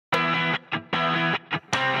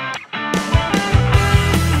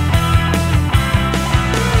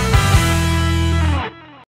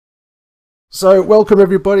So welcome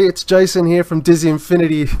everybody, it's Jason here from Disney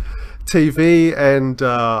Infinity TV, and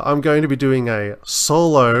I'm going to be doing a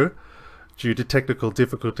solo, due to technical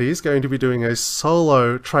difficulties, going to be doing a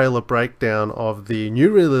solo trailer breakdown of the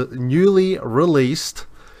newly released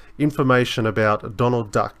information about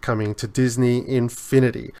Donald Duck coming to Disney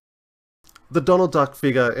Infinity. The Donald Duck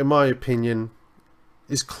figure, in my opinion,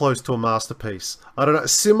 is close to a masterpiece. I don't know,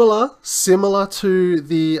 similar to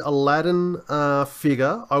the Aladdin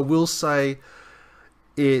figure. I will say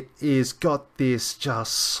it is got this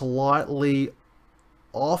just slightly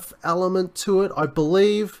off element to it. I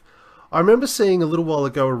remember seeing a little while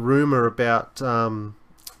ago a rumor about, well,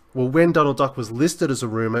 when Donald Duck was listed as a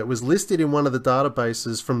rumor, it was listed in one of the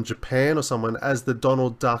databases from Japan or someone as the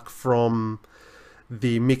Donald Duck from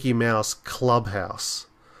the Mickey Mouse Clubhouse.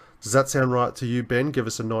 Does that sound right to you, Ben? Give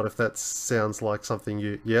us a nod if that sounds like something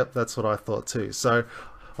you... Yep, that's what I thought too. So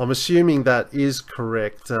I'm assuming that is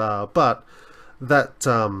correct, but that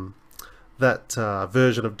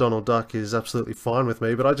version of Donald Duck is absolutely fine with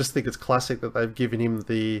me. But I just think it's classic that they've given him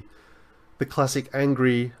the classic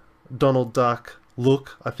angry Donald Duck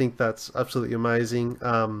look. I think that's absolutely amazing.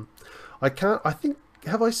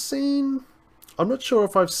 I'm not sure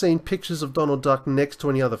if I've seen pictures of Donald Duck next to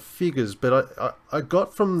any other figures, but I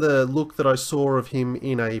got from the look that I saw of him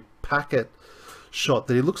in a packet shot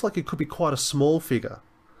that he looks like he could be quite a small figure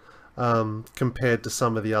compared to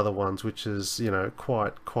some of the other ones, which is, you know,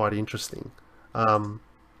 quite interesting.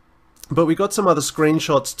 But we got some other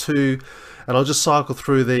screenshots too, and I'll just cycle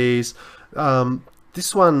through these.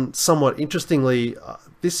 This one, somewhat interestingly,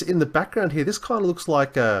 this in the background here, this kind of looks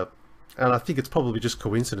like a... And I think it's probably just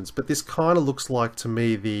coincidence, but this kind of looks like to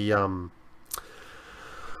me the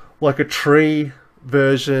like a tree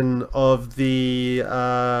version of the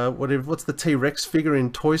what's the T-Rex figure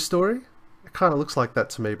in Toy Story? It kind of looks like that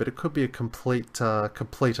to me, but it could be a complete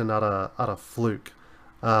and utter fluke.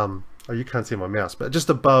 Oh, you can't see my mouse, but just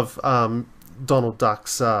above Donald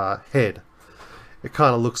Duck's head, it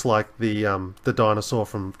kind of looks like the dinosaur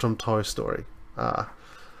from Toy Story.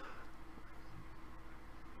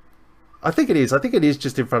 I think it is. I think it is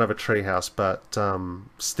just in front of a treehouse, but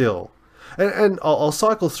still. And I'll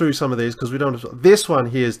cycle through some of these because we don't. This one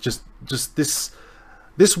here is just this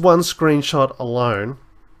one screenshot alone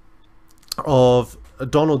of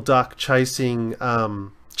Donald Duck chasing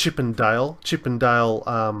Chip and Dale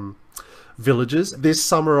villagers. This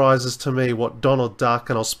summarizes to me what Donald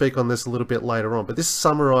Duck, and I'll speak on this a little bit later on, but this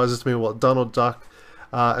summarizes to me what Donald Duck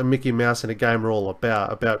and Mickey Mouse in a game are all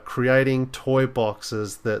about creating toy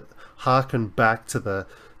boxes that harken back to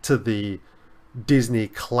the Disney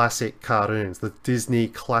classic cartoons, the Disney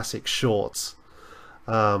classic shorts.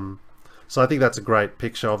 So I think that's a great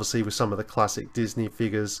picture, obviously, with some of the classic Disney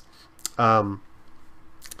figures. Again,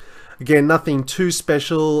 nothing too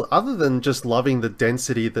special other than just loving the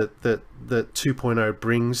density that 2.0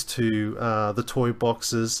 brings to the toy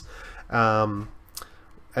boxes.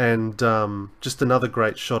 And just another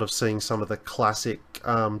great shot of seeing some of the classic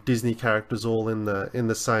Disney characters all in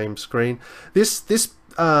the same screen. This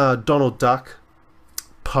Donald Duck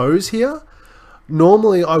pose here,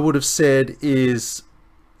 normally I would have said is,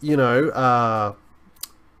 you know,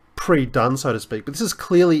 pre-done, so to speak, but this is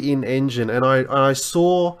clearly in engine, and I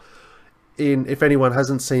saw in, if anyone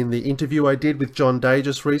hasn't seen the interview I did with John Day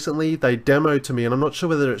just recently, they demoed to me, and I'm not sure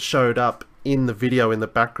whether it showed up in the video in the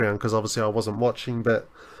background because obviously I wasn't watching, but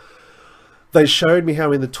they showed me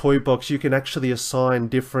how in the toy box you can actually assign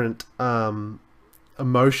different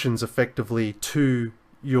emotions effectively to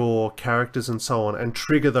your characters and so on, and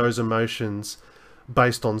trigger those emotions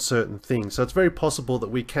based on certain things. So it's very possible that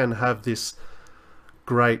we can have this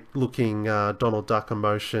great looking Donald Duck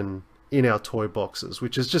emotion in our toy boxes,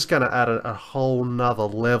 which is just going to add a whole nother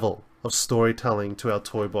level of storytelling to our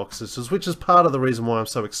toy boxes, which is part of the reason why I'm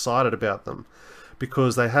so excited about them,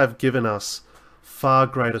 because they have given us far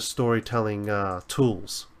greater storytelling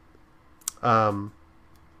tools. But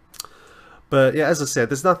yeah, as I said,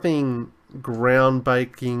 there's nothing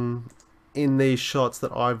groundbreaking in these shots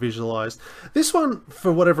that I visualized. This one,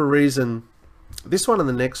 for whatever reason, this one and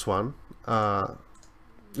the next one,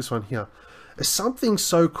 this one here, is something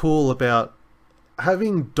so cool about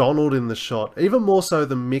having Donald in the shot, even more so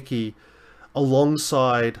than Mickey,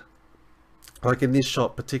 alongside, like in this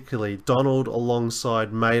shot particularly, Donald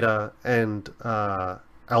alongside Mater and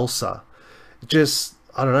Elsa. Just,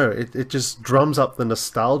 I don't know, it just drums up the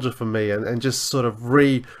nostalgia for me, and just sort of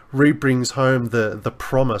re-brings home the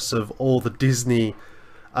promise of all the Disney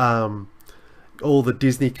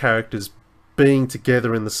characters being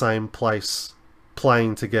together in the same place,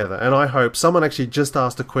 playing together. And I hope someone actually just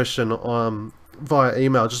asked a question via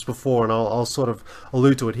email just before, and I'll sort of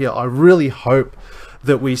allude to it here. I really hope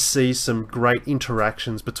that we see some great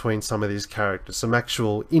interactions between some of these characters, some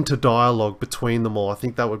actual interdialogue between them all. I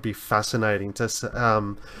think that would be fascinating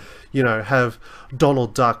to, you know, have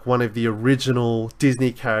Donald Duck, one of the original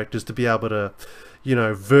Disney characters, to be able to, you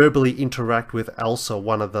know, verbally interact with Elsa,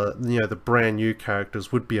 one of the, you know, the brand new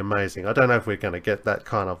characters, would be amazing. I don't know if we're going to get that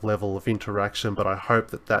kind of level of interaction, but I hope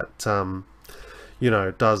that you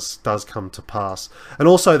know, does come to pass. And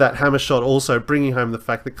also that hammer shot also bringing home the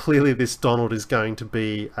fact that clearly this Donald is going to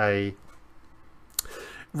be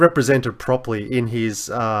represented properly in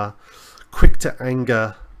his quick to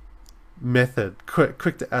anger method,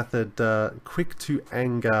 quick to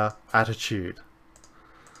anger attitude,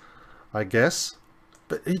 I guess.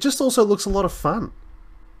 But he just also looks a lot of fun.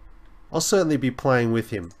 I'll certainly be playing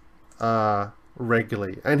with him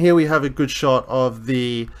regularly. And here we have a good shot of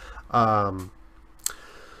the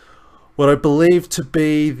what I believe to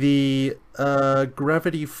be the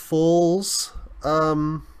Gravity Falls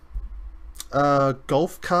golf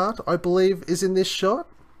cart, I believe, is in this shot.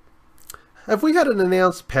 Have we had an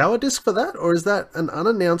announced power disc for that, or is that an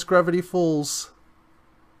unannounced Gravity Falls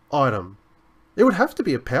item? It would have to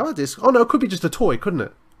be a power disc. Oh no, it could be just a toy, couldn't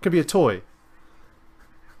it? It could be a toy.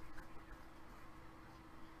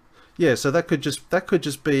 Yeah, so that could just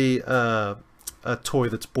be a toy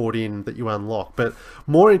that's bought in that you unlock. But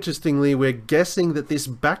more interestingly, we're guessing that this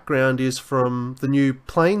background is from the new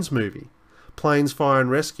Planes movie, Planes, Fire and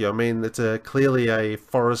Rescue. I mean, it's clearly a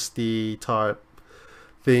foresty type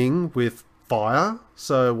thing with fire.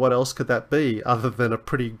 So what else could that be other than a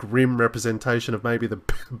pretty grim representation of maybe the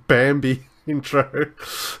Bambi intro?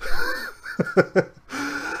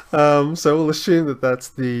 So we'll assume that that's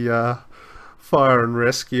the Fire and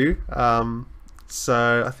Rescue.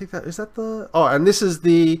 So I think is that the... Oh, and this is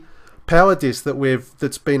the power disc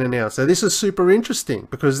that's been announced. So this is super interesting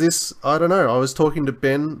because this, I don't know, I was talking to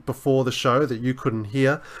Ben before the show that you couldn't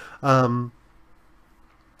hear. Yes,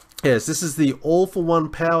 this is the all-for-one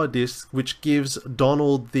power disc, which gives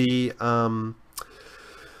Donald the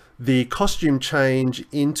costume change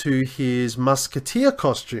into his musketeer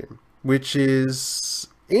costume, which is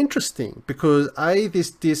interesting because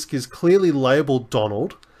this disc is clearly labeled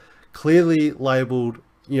Donald, clearly labeled,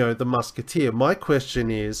 you know, the musketeer. My question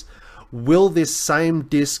is, will this same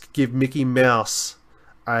disc give Mickey Mouse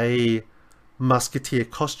a musketeer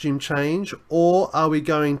costume change, or are we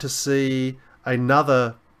going to see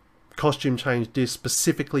another costume change disc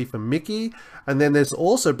specifically for Mickey? And then there's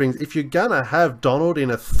also if you're gonna have Donald in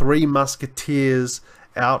a Three Musketeers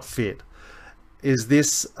outfit, is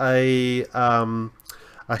this a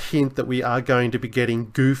hint that we are going to be getting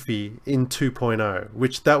Goofy in 2.0,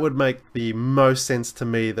 which that would make the most sense to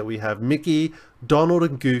me, that we have Mickey, Donald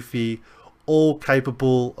and Goofy all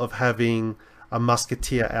capable of having a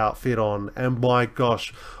musketeer outfit on. And my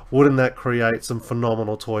gosh, wouldn't that create some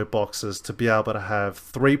phenomenal toy boxes to be able to have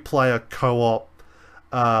 3-player co-op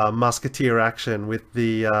musketeer action with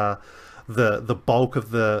the bulk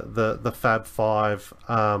of the Fab Five.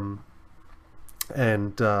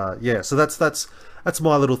 Yeah, so that's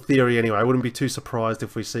my little theory anyway. I wouldn't be too surprised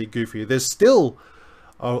if we see Goofy. There's still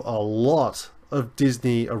a lot of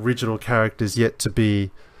Disney original characters yet to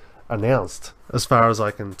be announced, as far as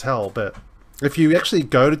I can tell. But if you actually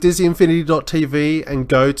go to DisneyInfinity.tv and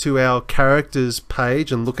go to our characters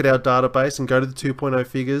page and look at our database and go to the 2.0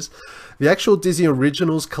 figures, the actual Disney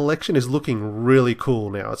Originals collection is looking really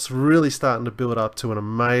cool now. It's really starting to build up to an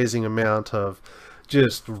amazing amount of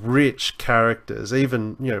just rich characters,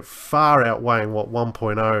 even, you know, far outweighing what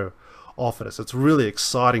 1.0 offered us. It's a really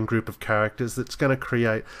exciting group of characters that's going to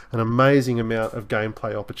create an amazing amount of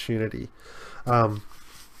gameplay opportunity.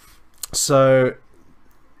 So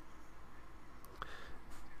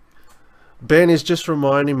Ben is just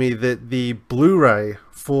reminding me that the Blu-ray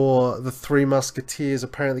for the Three Musketeers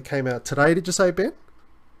apparently came out today. Did you say, Ben?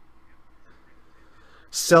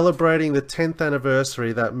 Celebrating the 10th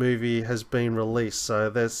anniversary, that movie has been released. So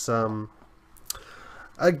there's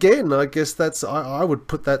again, I guess that's, I would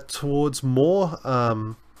put that towards more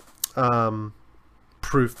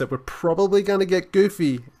proof that we're probably going to get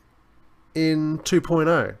Goofy in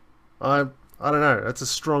 2.0. I don't know, that's a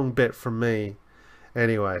strong bet from me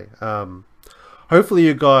anyway. Hopefully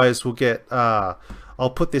you guys will get I'll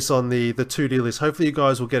put this on the 2D list. Hopefully you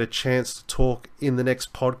guys will get a chance to talk in the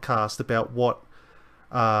next podcast about what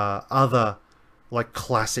other like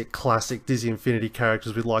classic Disney Infinity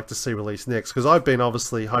characters we'd like to see released next, because I've been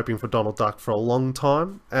obviously hoping for Donald Duck for a long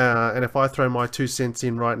time, and if I throw my 2 cents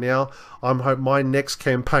in right now, my next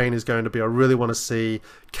campaign is going to be, I really want to see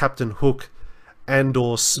Captain Hook and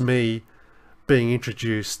or Smee being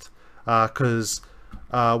introduced because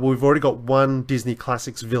well, we've already got one Disney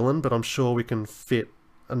Classics villain, but I'm sure we can fit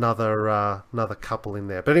another couple in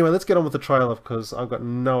there. But anyway, let's get on with the trailer because I've got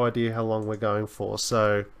no idea how long we're going for.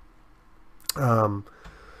 So,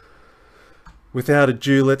 without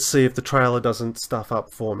ado, let's see if the trailer doesn't stuff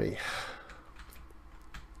up for me.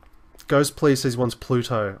 Ghost Please says he wants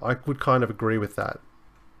Pluto. I would kind of agree with that.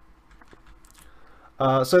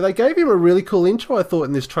 So they gave him a really cool intro, I thought,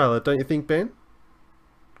 in this trailer, don't you think, Ben?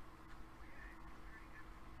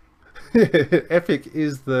 Epic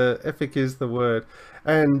is the word,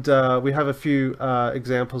 and we have a few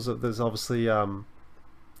examples of. There's obviously one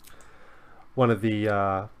of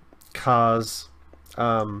the Cars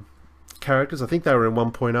characters. I think they were in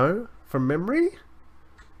 1.0 from memory.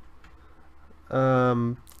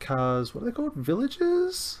 Cars, what are they called?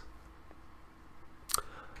 Villages?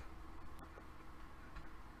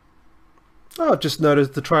 Oh, I've just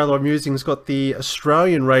noticed the trailer I'm using has got the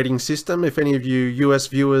Australian rating system. If any of you US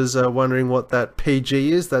viewers are wondering what that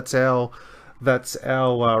PG is, that's our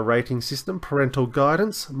rating system. Parental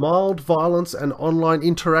guidance, mild violence, and online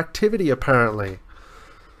interactivity, apparently.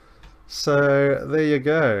 So there you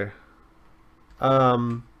go.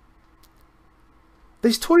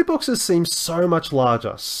 These toy boxes seem so much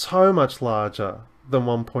larger than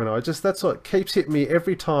 1.0. Just that's what keeps hitting me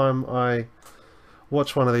every time I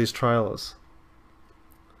watch one of these trailers.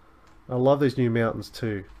 I love these new mountains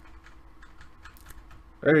too.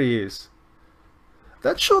 There he is.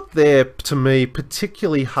 That shot there, to me,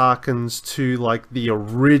 particularly harkens to like the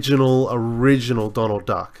original Donald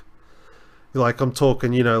Duck. Like I'm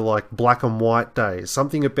talking, you know, like black and white days.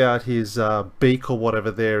 Something about his beak or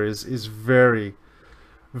whatever there is very,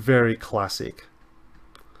 very classic.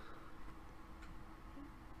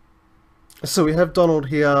 So we have Donald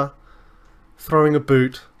here throwing a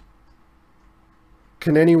boot.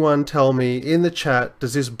 Can anyone tell me in the chat,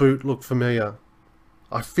 does this boot look familiar?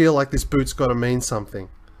 I feel like this boot's got to mean something.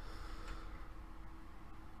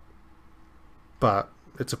 But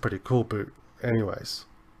it's a pretty cool boot anyways.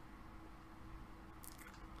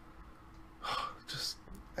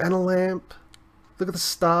 And a lamp. Look at the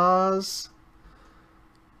stars.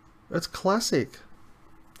 It's classic.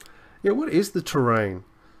 Yeah, what is the terrain?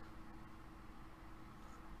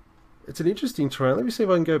 It's an interesting terrain. Let me see if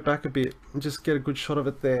I can go back a bit and just get a good shot of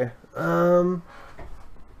it there.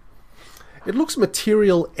 It looks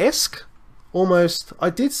material-esque, almost. I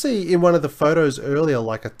did see in one of the photos earlier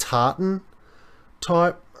like a tartan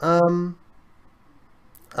type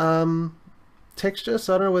texture,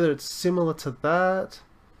 so I don't know whether it's similar to that.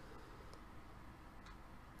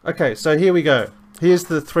 Okay, so here we go. Here's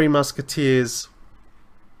the Three Musketeers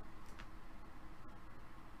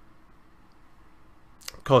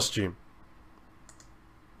costume.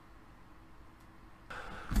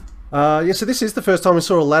 Yeah, so this is the first time we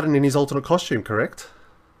saw Aladdin in his alternate costume, correct?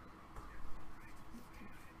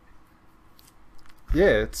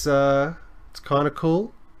 Yeah, it's kind of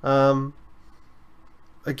cool.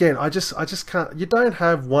 Again, I just can't. You don't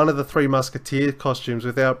have one of the Three Musketeer costumes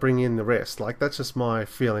without bringing in the rest. Like, that's just my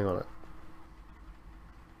feeling on it.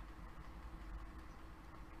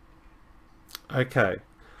 Okay.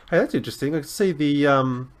 Hey, that's interesting. I can see the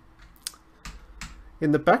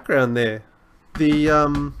in the background there.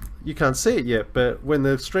 The you can't see it yet, but when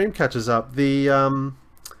the stream catches up, the a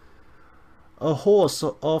horse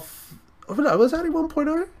off. Oh, no, was that in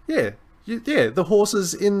 1.0? Yeah, yeah. The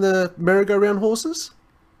horses in the merry-go-round horses.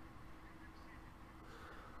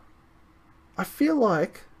 I feel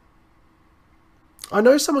like I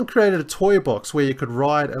know someone created a toy box where you could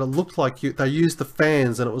ride, and it looked like they used the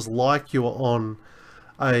fans, and it was like you were on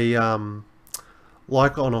a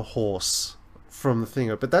horse from the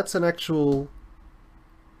thing. But that's an actual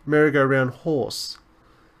merry-go-round horse.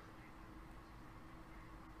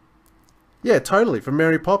 Yeah, totally, from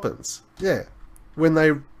Mary Poppins. Yeah, when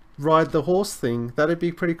they ride the horse thing, that'd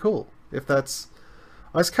be pretty cool. If that's,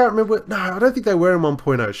 I just can't remember. No, I don't think they were in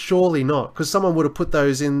 1.0. Surely not, because someone would have put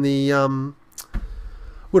those in the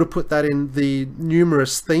would have put that in the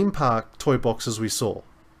numerous theme park toy boxes we saw.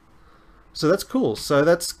 So that's cool. So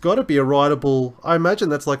that's got to be a rideable. I imagine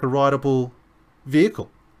that's like a rideable vehicle,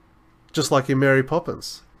 just like in Mary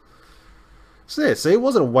Poppins. So yeah, see, it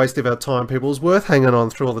wasn't a waste of our time, people. It was worth hanging on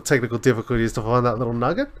through all the technical difficulties to find that little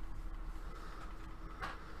nugget.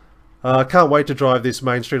 Can't wait to drive this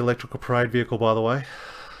Main Street Electrical Parade vehicle, by the way.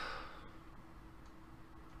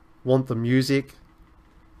 Want the music.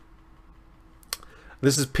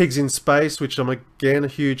 This is Pigs in Space, which I'm again a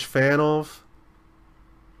huge fan of.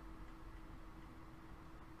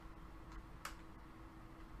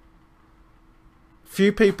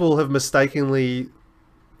 Few people have mistakenly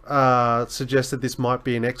suggested this might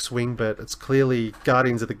be an X-Wing, but it's clearly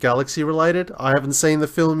Guardians of the Galaxy related. I haven't seen the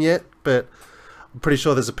film yet, but I'm pretty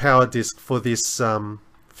sure there's a power disc for this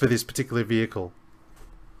particular vehicle.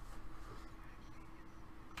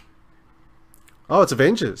 Oh, it's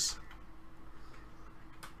Avengers.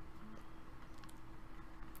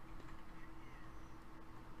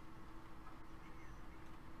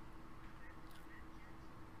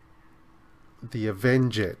 The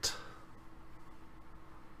Avenjet.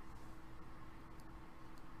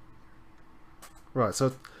 Right,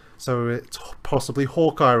 so it's possibly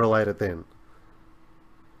Hawkeye related then.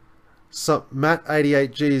 So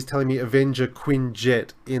Matt88G is telling me Avenger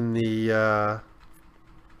Quinjet in the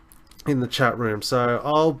chat room, so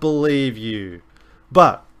I'll believe you.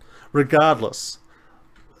 But regardless,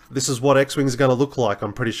 this is what X-Wings are going to look like,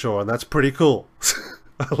 I'm pretty sure, and that's pretty cool.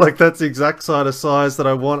 Like, that's the exact side of size that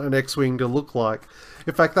I want an X-Wing to look like.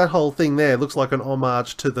 In fact, that whole thing there looks like an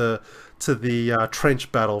homage to the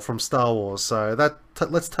trench battle from Star Wars. So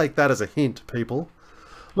let's take that as a hint, people.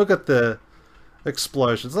 Look at the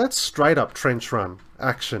explosions. That's straight up trench run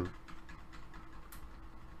action.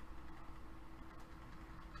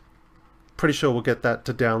 Pretty sure we'll get that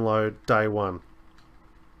to download day one.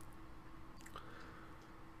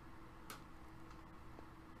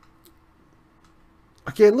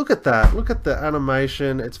 Again, look at that. Look at the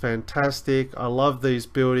animation. It's fantastic. I love these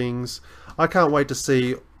buildings. I can't wait to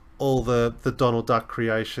see all the Donald Duck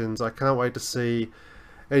creations. I can't wait to see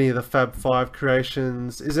any of the Fab 5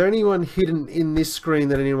 creations. Is there anyone hidden in this screen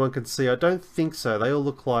that anyone can see? I don't think so. They all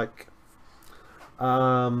look like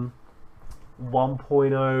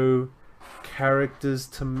 1.0 characters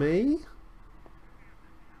to me.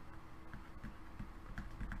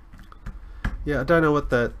 Yeah, I don't know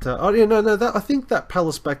what that... oh, yeah, no, that, I think that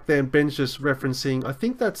palace back there, Ben's just referencing, I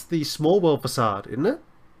think that's the Small World facade, isn't it?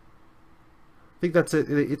 I think that's it.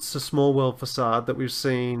 It's the Small World facade that we've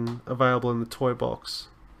seen available in the toy box.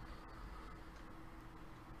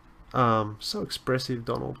 So expressive,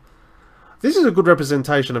 Donald. This is a good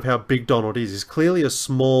representation of how big Donald is. He's clearly a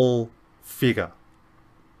small figure.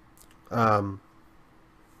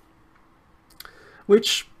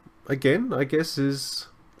 Which, again, I guess is...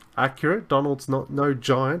 accurate. Donald's no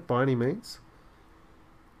giant by any means.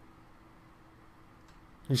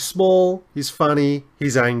 He's small, he's funny,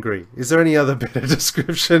 he's angry. Is there any other better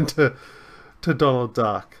description to Donald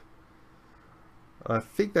Duck? I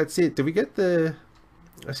think that's it. Did we get the...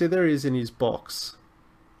 I see there he is in his box.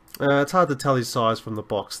 It's hard to tell his size from the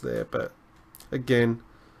box there, but again,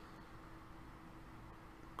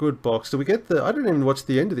 good box. Did we get the... I didn't even watch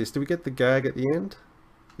the end of this. Did we get the gag at the end?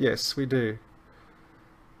 Yes, we do.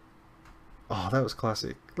 Oh, that was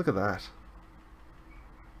classic. Look at that.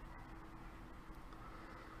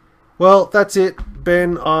 Well, that's it,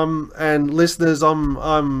 Ben. And listeners,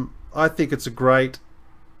 I think it's a great.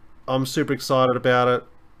 I'm super excited about it.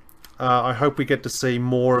 I hope we get to see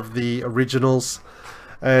more of the originals.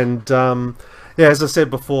 And yeah, as I said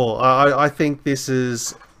before, I think this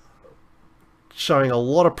is showing a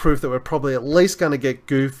lot of proof that we're probably at least going to get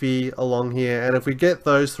Goofy along here. And if we get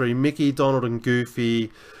those three, Mickey, Donald, and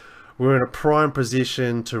Goofy, we're in a prime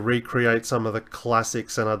position to recreate some of the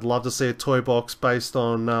classics, and I'd love to see a toy box based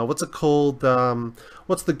on, what's it called?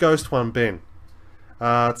 What's the ghost one, Ben?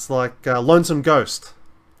 It's like Lonesome Ghost.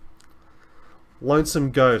 Lonesome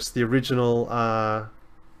Ghost, the original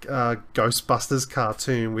Ghostbusters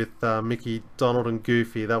cartoon with Mickey, Donald, and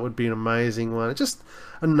Goofy. That would be an amazing one. Just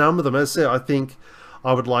a number of them. As I said, I think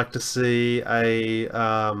I would like to see a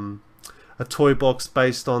toy box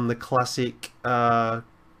based on the classic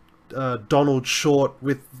Donald short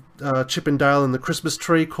with Chip and Dale and the Christmas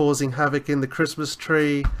tree causing havoc in the Christmas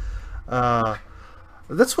tree.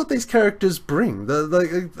 That's what these characters bring.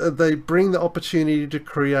 They bring the opportunity to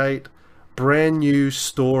create brand new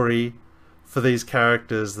story for these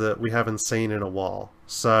characters that we haven't seen in a while.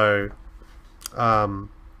 So I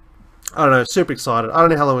don't know, super excited. I don't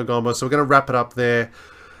know how long we've gone by, so we're going to wrap it up there,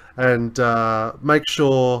 and make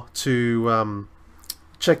sure to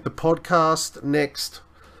check the podcast next.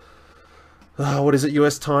 What is it,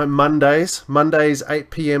 US time? Mondays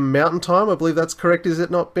 8 p.m. Mountain Time. I believe that's correct, is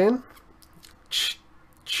it not, Ben?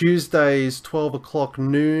 Tuesdays 12 o'clock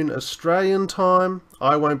noon Australian time.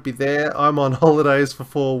 I won't be there. I'm on holidays for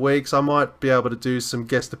 4 weeks. I might be able to do some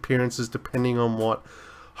guest appearances depending on what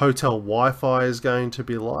hotel Wi-Fi is going to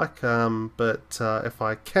be like. But if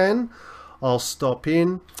I can, I'll stop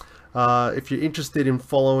in. If you're interested in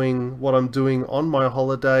following what I'm doing on my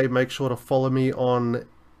holiday, make sure to follow me on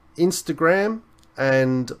Instagram,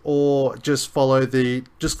 or just follow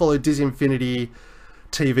Disinfinity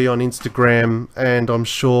TV on Instagram, and I'm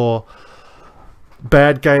sure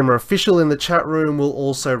Bad Gamer Official in the chat room will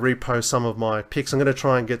also repost some of my pics. I'm going to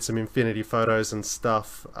try and get some Infinity photos and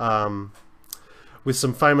stuff with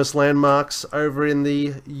some famous landmarks over in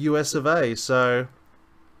the US of A. So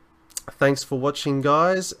thanks for watching,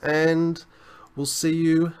 guys, and we'll see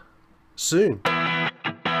you soon.